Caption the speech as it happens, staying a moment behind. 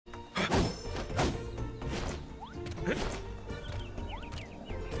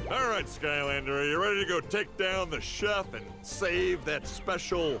right, Skylander, are you ready to go take down the chef and save that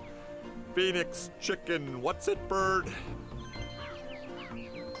special Phoenix chicken what's-it bird?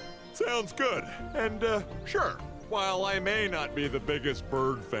 Sounds good. And, sure, while I may not be the biggest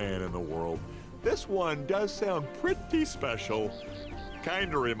bird fan in the world, this one does sound pretty special.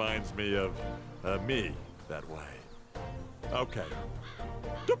 Kinda reminds me of, me that way. Okay.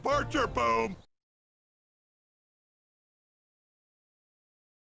 Departure boom!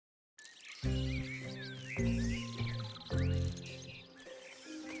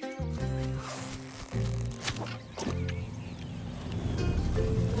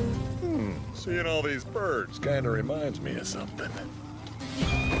 Seeing all these birds kinda reminds me of something.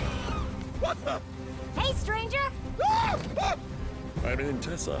 What the? Hey, stranger! I mean,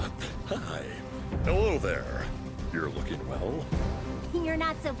 Tessa, hi. Hello there. You're looking well. You're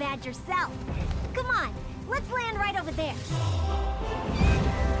not so bad yourself. Come on, let's land right over there.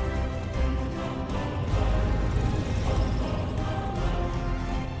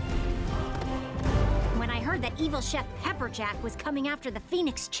 When I heard that evil Chef Pepperjack was coming after the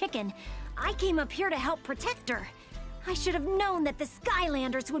Phoenix chicken, I came up here to help protect her. I should have known that the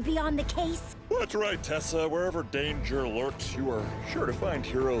Skylanders would be on the case. That's right, Tessa. Wherever danger lurks, you are sure to find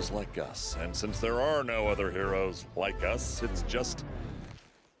heroes like us. And since there are no other heroes like us, it's just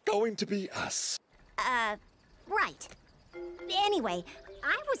going to be us. Right. Anyway,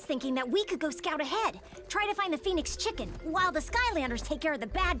 I was thinking that we could go scout ahead, try to find the Phoenix chicken, while the Skylanders take care of the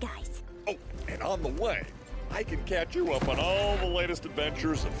bad guys. Oh, and on the way, I can catch you up on all the latest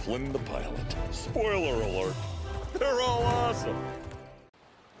adventures of Flynn the Pilot. Spoiler alert. They're all awesome.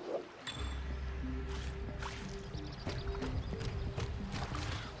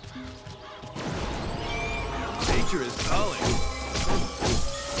 Nature is calling.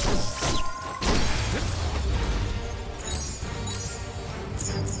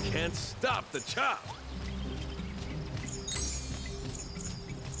 Can't stop the chop.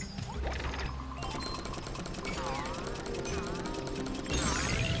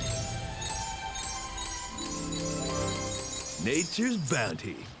 Nature's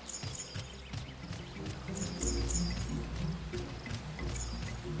bounty.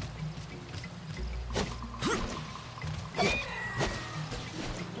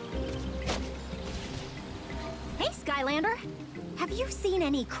 Hey, Skylander. Have you seen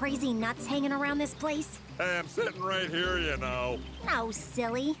any crazy nuts hanging around this place? Hey, I'm sitting right here, you know. No,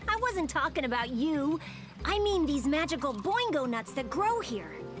 silly. I wasn't talking about you. I mean these magical boingo nuts that grow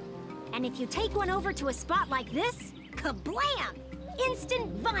here. And if you take one over to a spot like this, kablam! Instant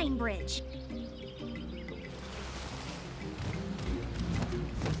vine bridge.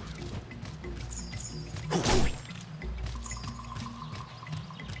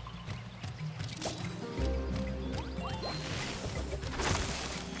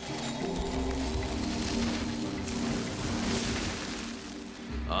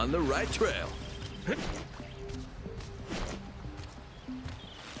 On the right trail.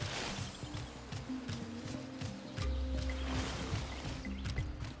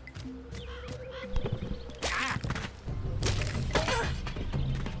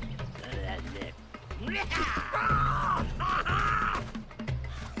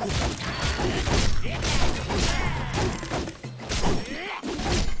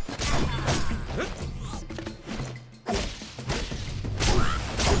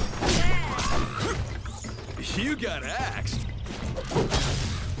 You got axed.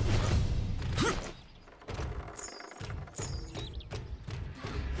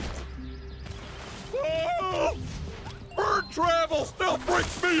 Oh! Bird travel still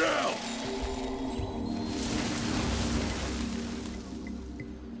freaks me out!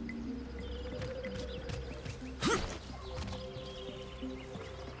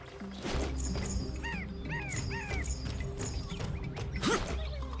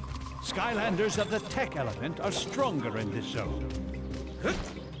 Skylanders of the tech element are stronger in this zone.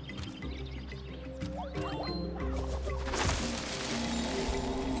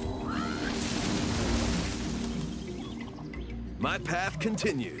 My path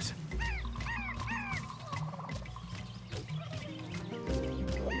continues.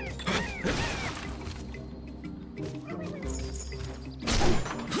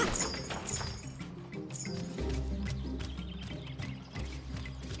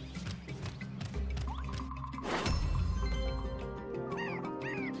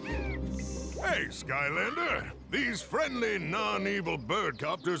 Hey, Skylander. These friendly, non-evil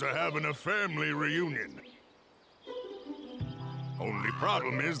birdcopters are having a family reunion. Only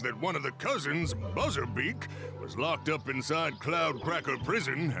problem is that one of the cousins, Buzzerbeak, was locked up inside Cloudcracker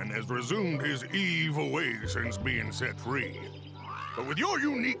Prison and has resumed his evil ways since being set free. But with your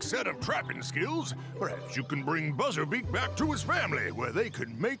unique set of trapping skills, perhaps you can bring Buzzerbeak back to his family, where they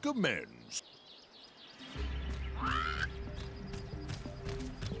can make amends.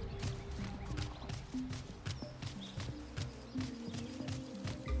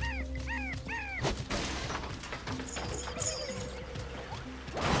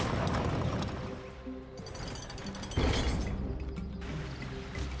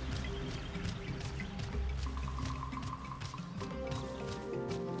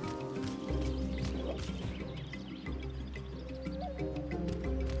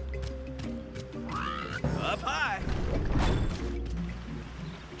 Up high.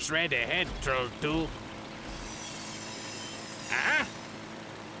 Straight ahead, Troll 2. Huh?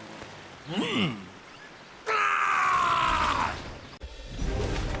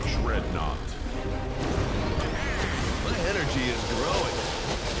 Dreadnought. My energy is growing.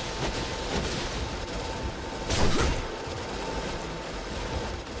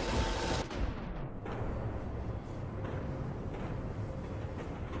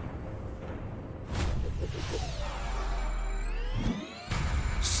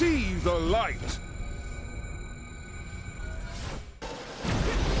 See the light!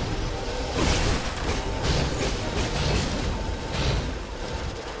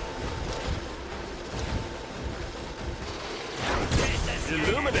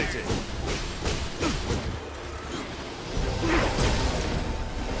 Illuminating.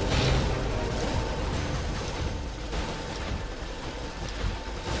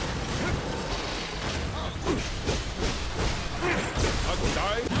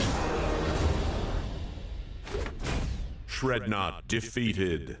 Dreadnought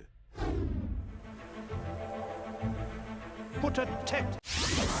defeated. Put a tech...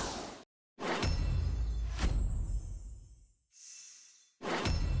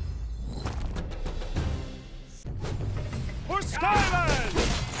 For Skylanders!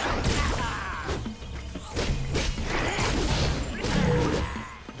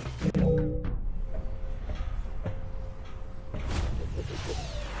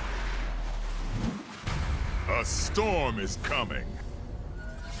 A storm is coming.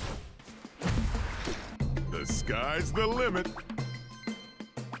 The sky's the limit.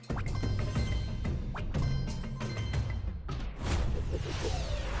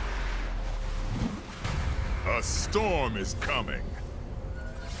 A storm is coming.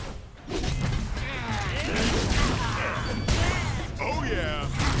 Oh yeah.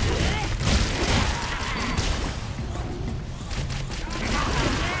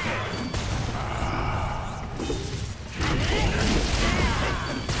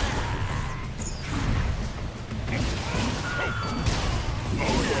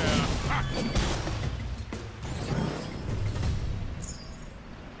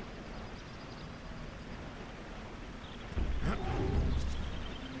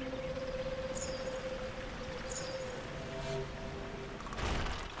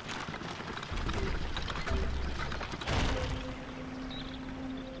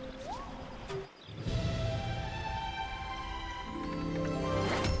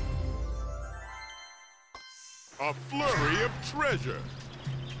 A flurry of treasure.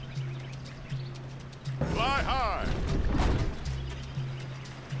 Fly high.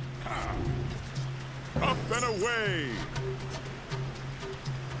 Up and away.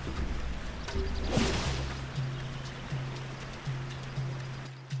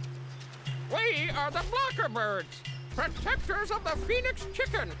 We are the Blocker Birds, protectors of the Phoenix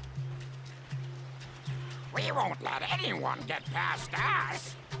Chicken. We won't let anyone get past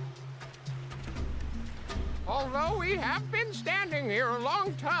us. Although we have been standing here a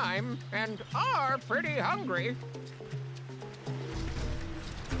long time and are pretty hungry.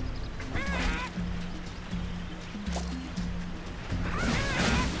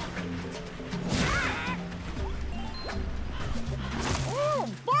 Oh,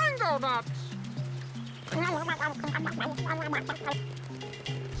 boingo nuts!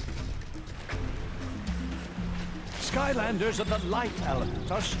 Skylanders of the light element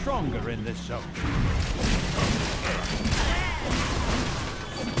are stronger in this zone.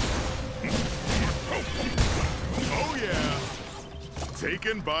 Oh yeah.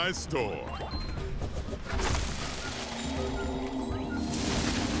 Taken by storm.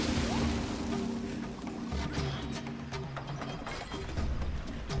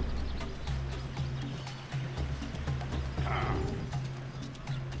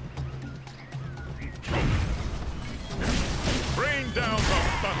 Rain down the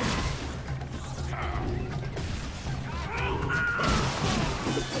thunder.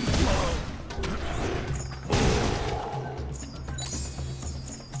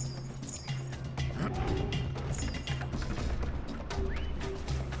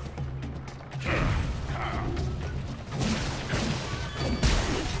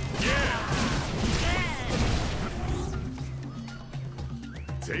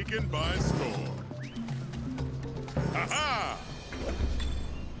 taken by storm. Ha-ha!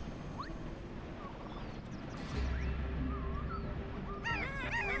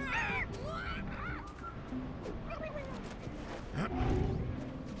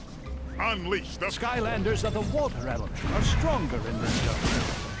 Unleash the Skylanders of the water element are stronger in this zone.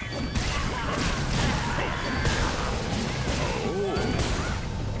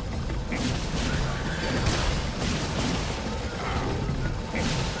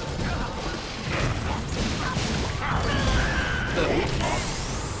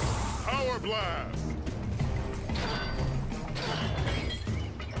 Power blast!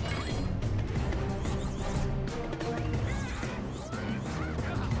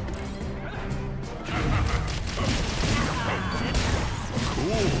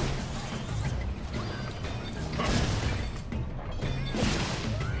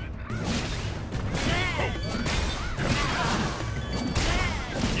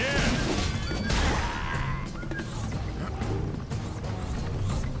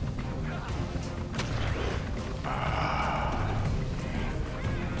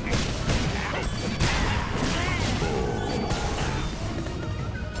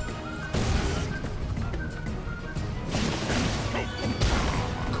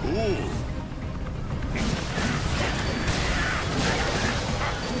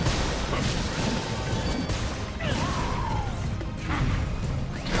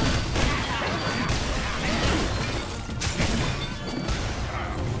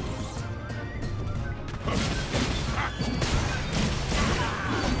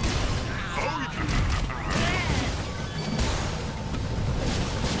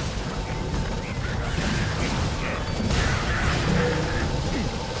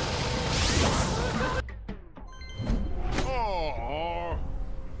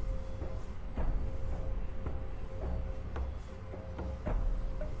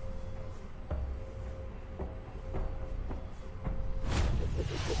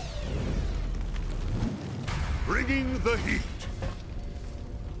 Bringing the heat.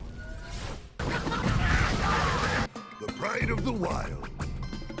 The pride of the wild.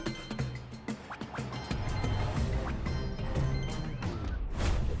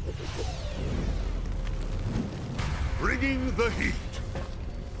 Bringing the heat.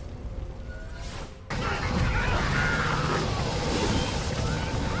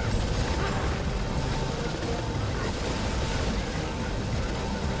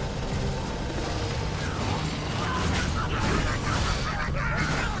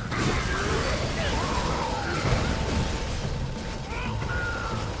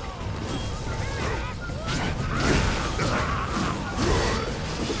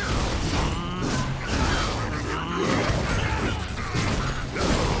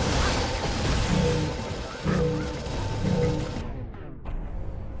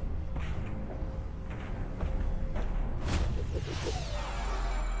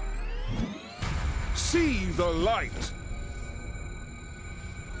 See the light!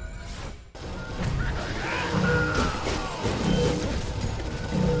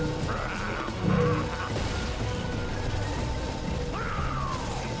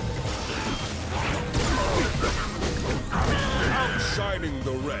 Outshining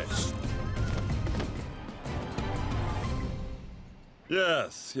the rest.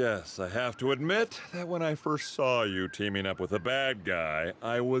 Yes, I have to admit that when I first saw you teaming up with a bad guy,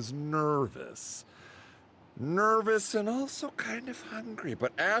 I was nervous. Nervous and also kind of hungry,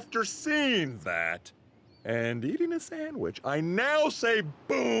 but after seeing that and eating a sandwich, I now say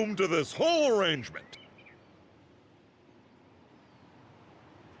boom to this whole arrangement.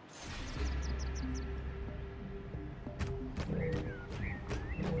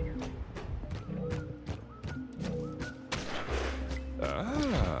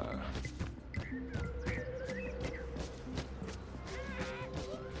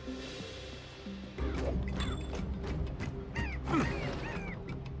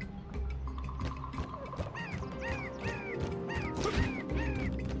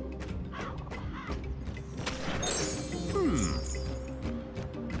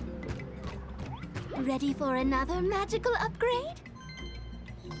 Ready for another magical upgrade?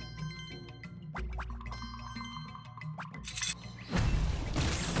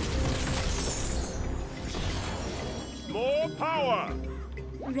 More power!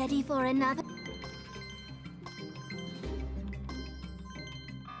 Ready for another?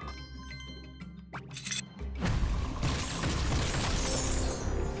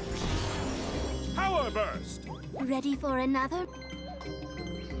 Power burst! Ready for another?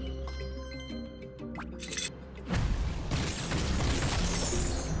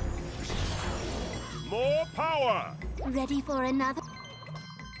 More power! Ready for another?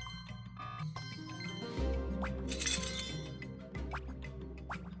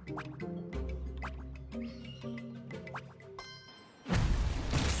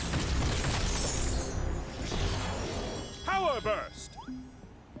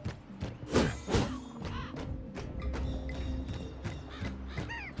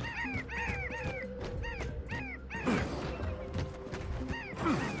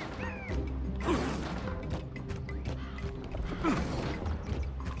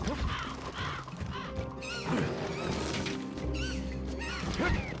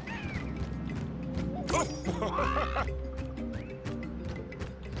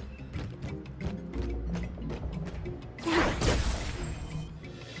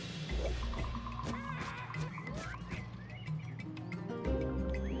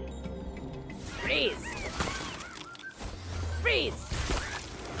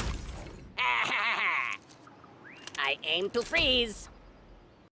 to freeze.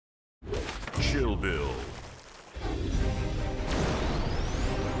 Chill Bill.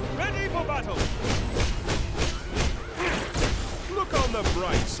 Ready for battle! Look on the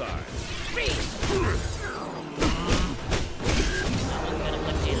bright side. Freeze! Someone's gonna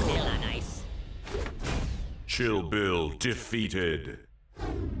put Chill Bill on ice. Chill Bill defeated.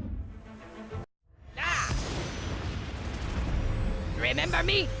 Ah! Remember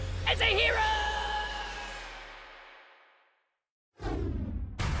me as a hero!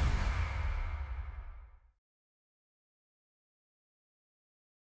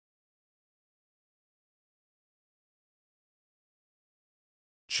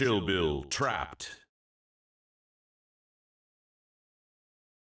 Chill Bill trapped.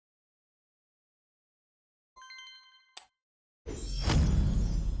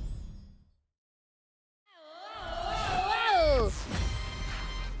 Whoa!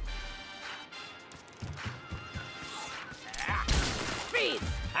 Freeze!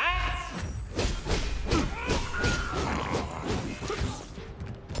 Ah!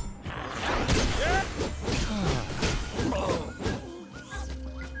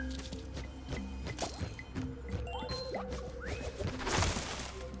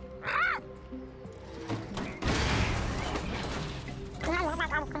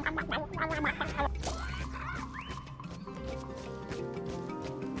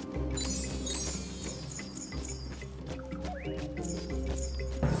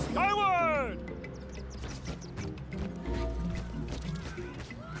 Skyward!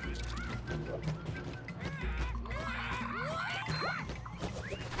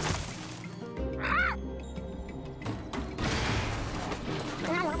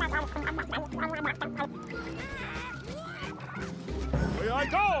 Here I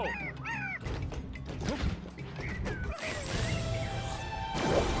go!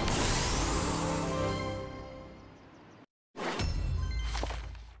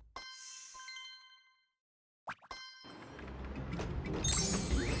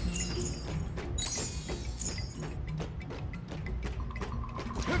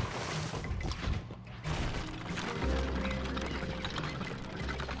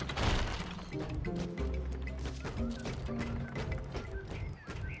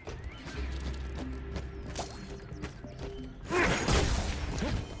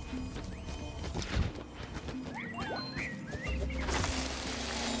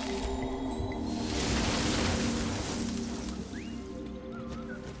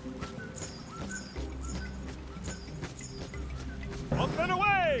 Up and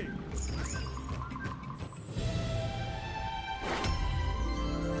away!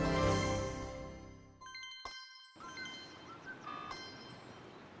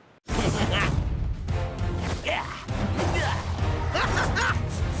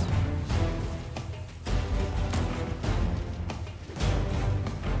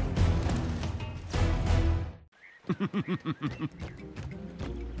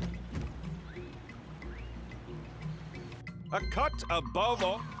 A cut above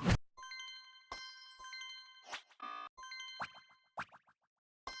all.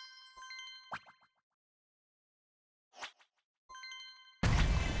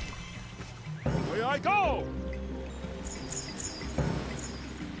 Here I go!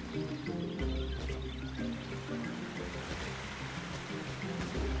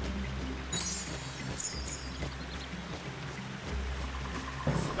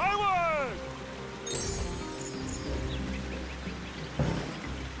 Skyward!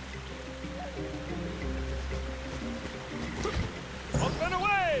 Up and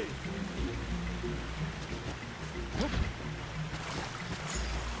away!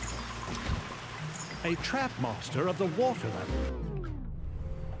 A trap master of the water level.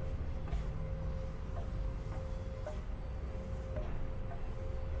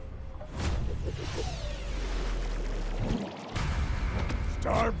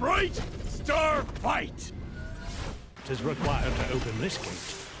 Star bright, star fight! It is required to open this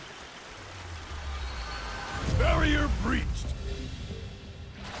gate. Barrier breached!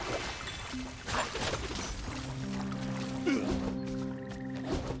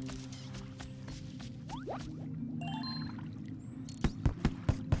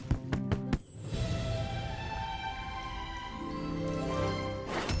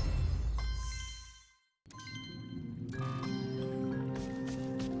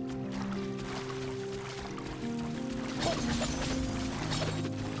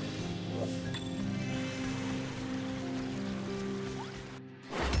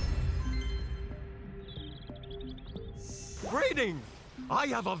 Greetings! I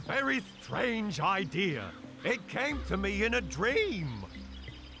have a very strange idea. It came to me in a dream.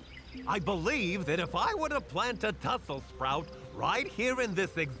 I believe that if I were to plant a tussle sprout right here in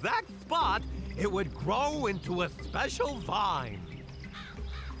this exact spot, it would grow into a special vine.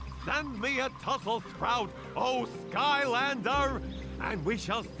 Send me a tussle sprout, oh Skylander, and we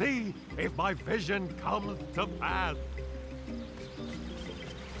shall see if my vision comes to pass.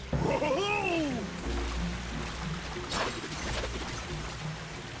 Whoa!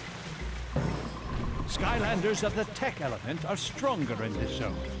 Skylanders of the tech element are stronger in this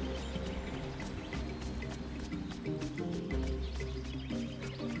zone.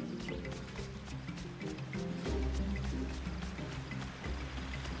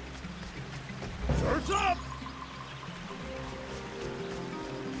 Surge up!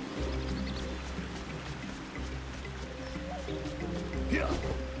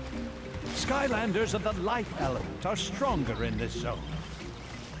 Skylanders of the life element are stronger in this zone.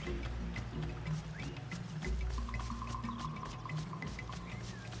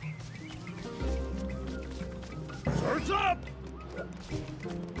 Surge up!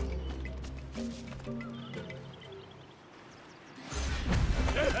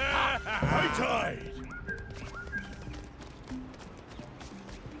 High tide!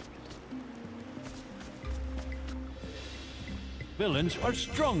 Villains are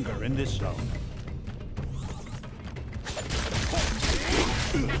stronger in this zone.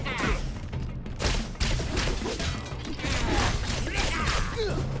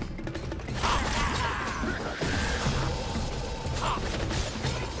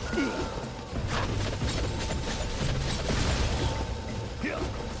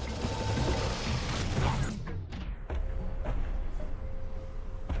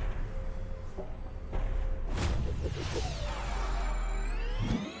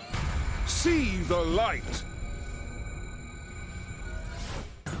 See the light!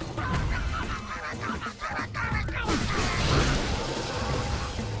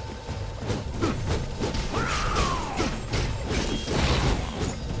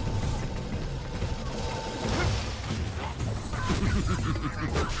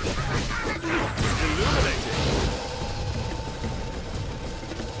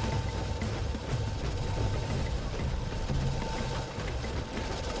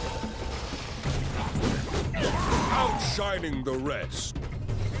 Outshining the rest.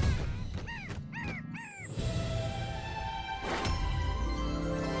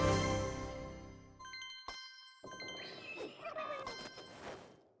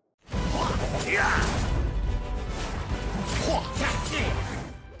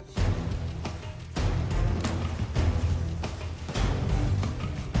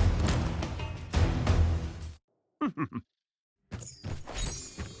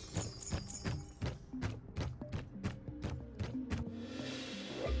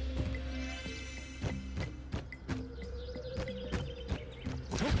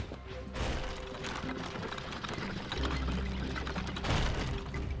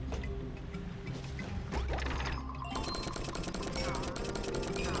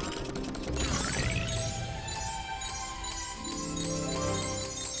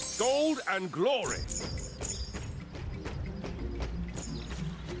 Gold and glory.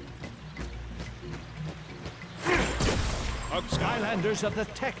 Skylanders of the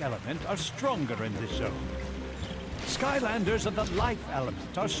tech element are stronger in this zone. Skylanders of the life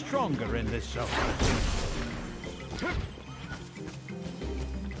element are stronger in this zone.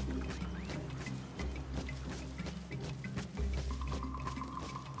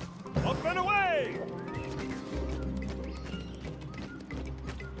 Up and away!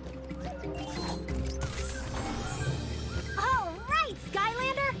 All right,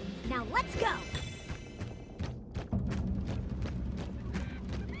 Skylander! Now let's go!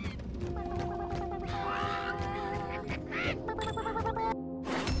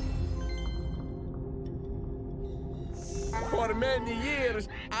 For many years,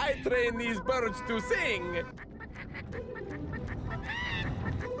 I trained these birds to sing.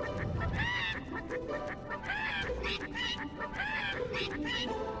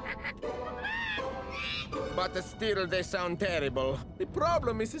 But still they sound terrible. The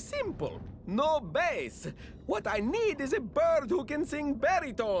problem is simple. No bass. What I need is a bird who can sing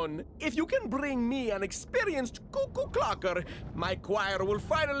baritone. If you can bring me an experienced cuckoo clocker, my choir will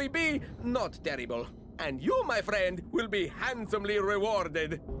finally be not terrible. And you, my friend, will be handsomely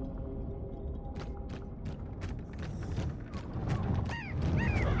rewarded.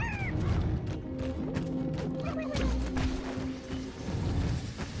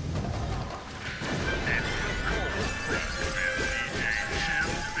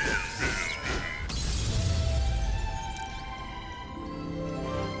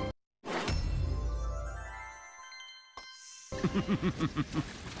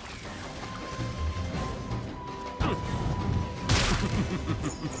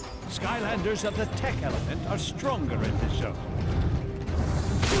 Skylanders of the tech element are stronger in this zone.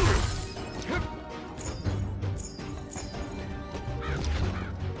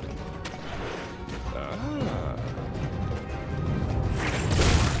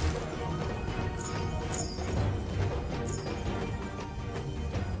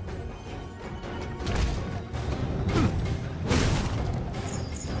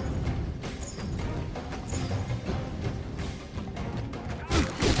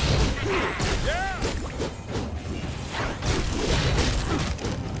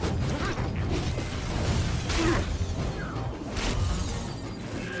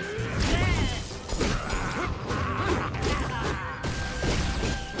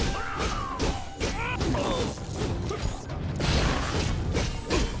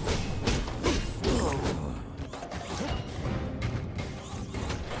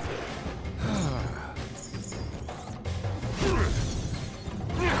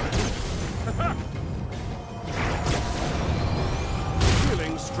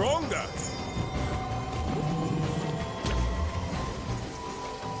 Feeling stronger.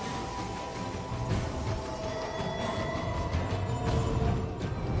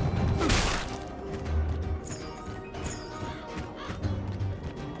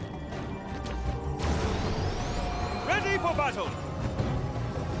 Ready for battle!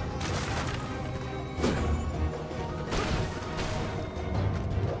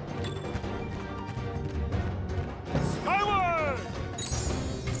 Skyward!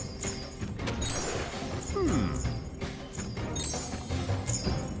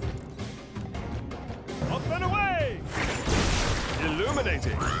 Up and away!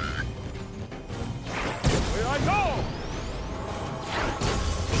 Illuminating. Here I go!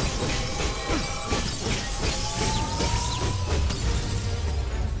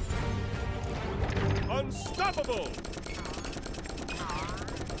 Unstoppable!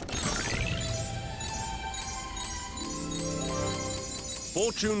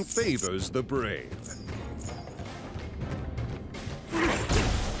 Fortune favors the brave.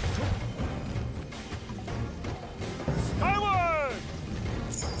 Skyward!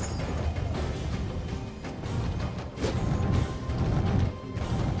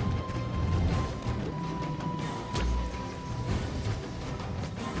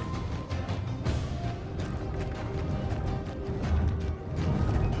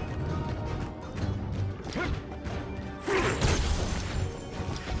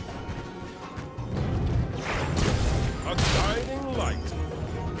 A guiding light.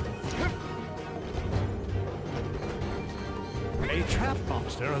 A trap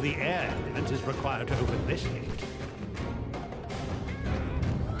monster of the air element is required to open this gate.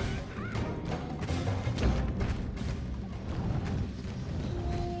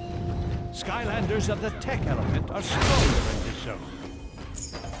 Skylanders of the tech element are stronger in this zone.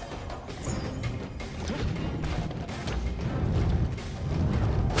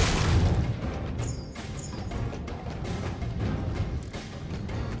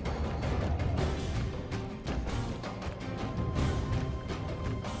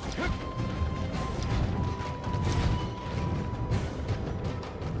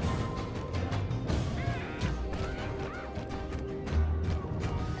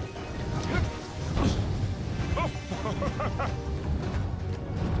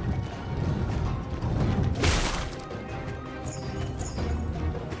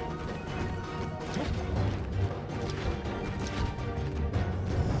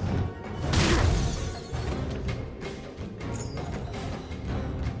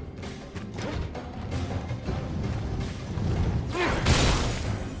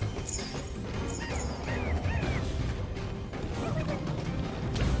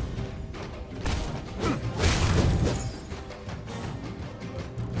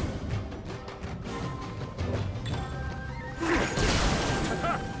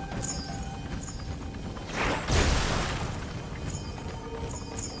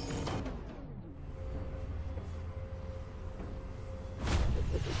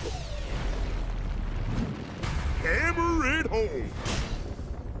 Hammer it home.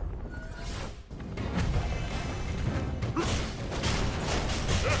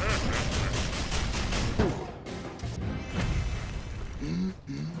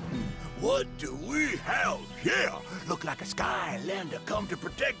 What do we have here? Look like a Skylander come to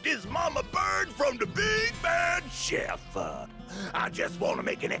protect his mama bird from the big bad chef. I just want to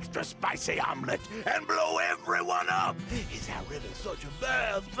make an extra spicy omelet and blow everyone up. Is that really such a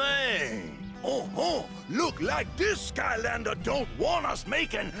bad thing? Look like this Skylander don't want us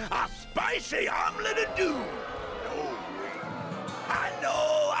making a spicy omelet-a-do. No way.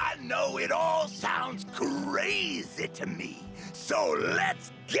 I know, it all sounds crazy to me. So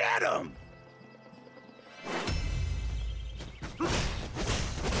let's get him!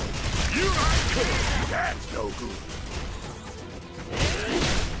 You are good. That's no good.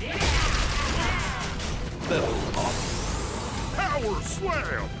 Power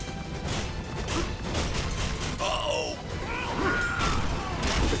slam! Uh-oh!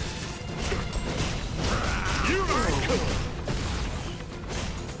 You are good.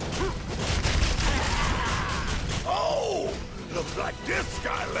 Oh! Looks like this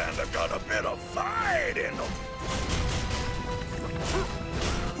Skylander got a bit of fight in him.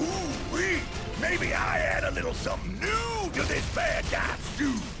 Ooh-wee! Maybe I add a little something new to this bad guy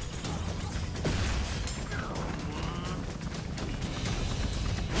stew.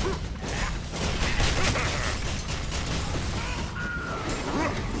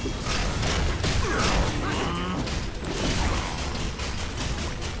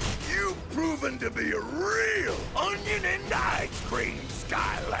 You've proven to be a real onion and ice cream,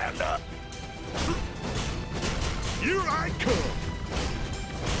 Skylander. Here I come.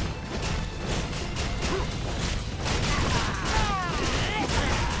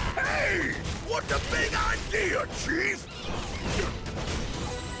 Hey! What's a big idea, Chief?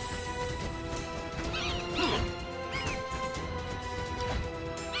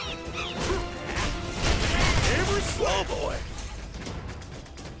 Every slow boy.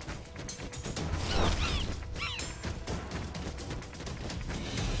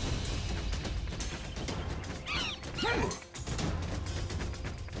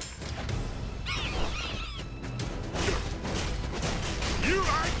 Here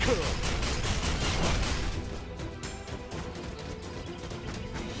I come.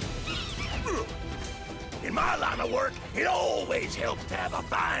 In my line of work, it always helps to have a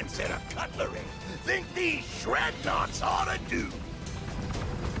fine set of cutlery. Think these shrednuts ought to do.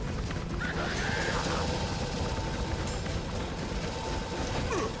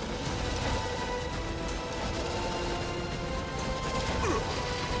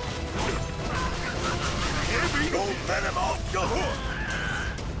 Don't let him off the hook!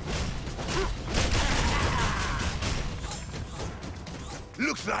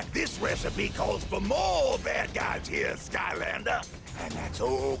 Looks like this recipe calls for more bad guys here, Skylander. And that's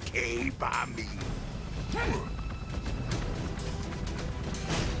okay by me.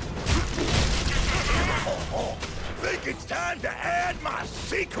 Think it's time to add my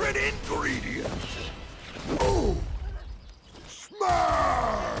secret ingredient. Ooh!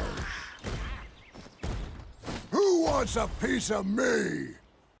 Smash! Who wants a piece of me?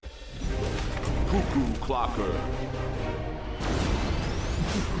 Cuckoo Clocker.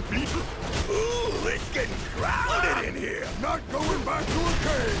 Ooh, it's getting crowded in here. Not going back to a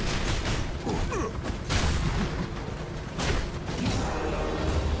cave.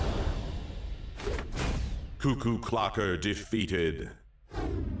 Cuckoo Clocker defeated.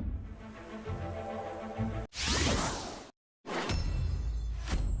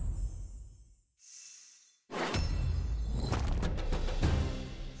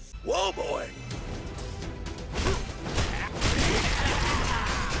 Whoa, boy.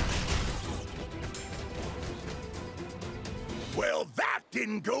 Well, that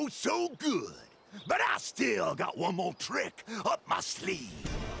didn't go so good. But I still got one more trick up my sleeve.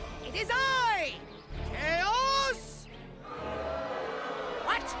 It is I, Chaos!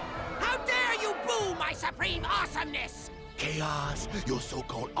 What? How dare you boo my supreme awesomeness? Chaos, your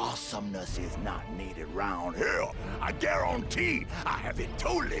so-called awesomeness is not needed round here. I guarantee I have it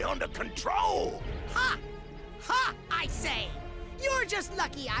totally under control. Ha! Ha, I say! You're just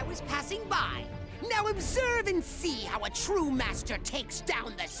lucky I was passing by. Now observe and see how a true master takes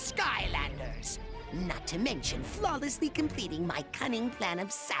down the Skylanders. Not to mention flawlessly completing my cunning plan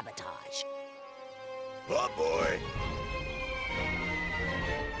of sabotage. Oh, boy.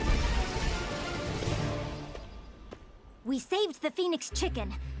 We saved the Phoenix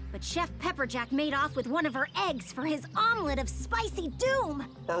chicken, but Chef Pepperjack made off with one of her eggs for his omelet of spicy doom.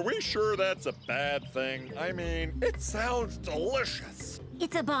 Are we sure that's a bad thing? I mean, it sounds delicious.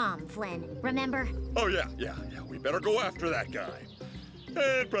 It's a bomb, Flynn, remember? Oh, yeah. We better go after that guy.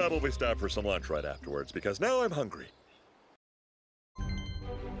 And probably stop for some lunch right afterwards, because now I'm hungry.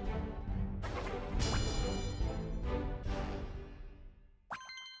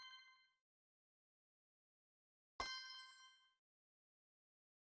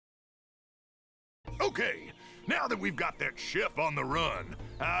 Okay, now that we've got that chef on the run,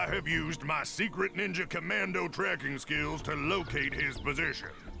 I have used my secret ninja commando tracking skills to locate his position.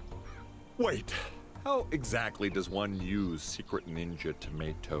 Wait, how exactly does one use Secret Ninja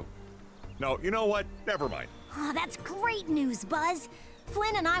Tomato? No, you know what? Never mind. Oh, that's great news, Buzz.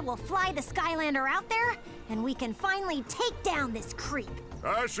 Flynn and I will fly the Skylander out there, and we can finally take down this creep.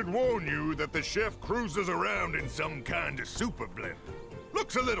 I should warn you that the chef cruises around in some kind of super blimp.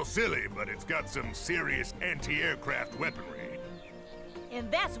 Looks a little silly, but it's got some serious anti-aircraft weaponry. And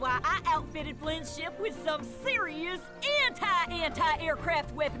that's why I outfitted Flynn's ship with some serious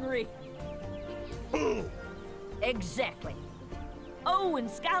anti-aircraft weaponry. Boom! Exactly. Oh, and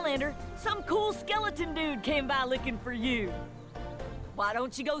Skylander, some cool skeleton dude came by looking for you. Why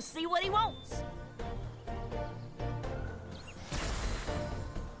don't you go see what he wants?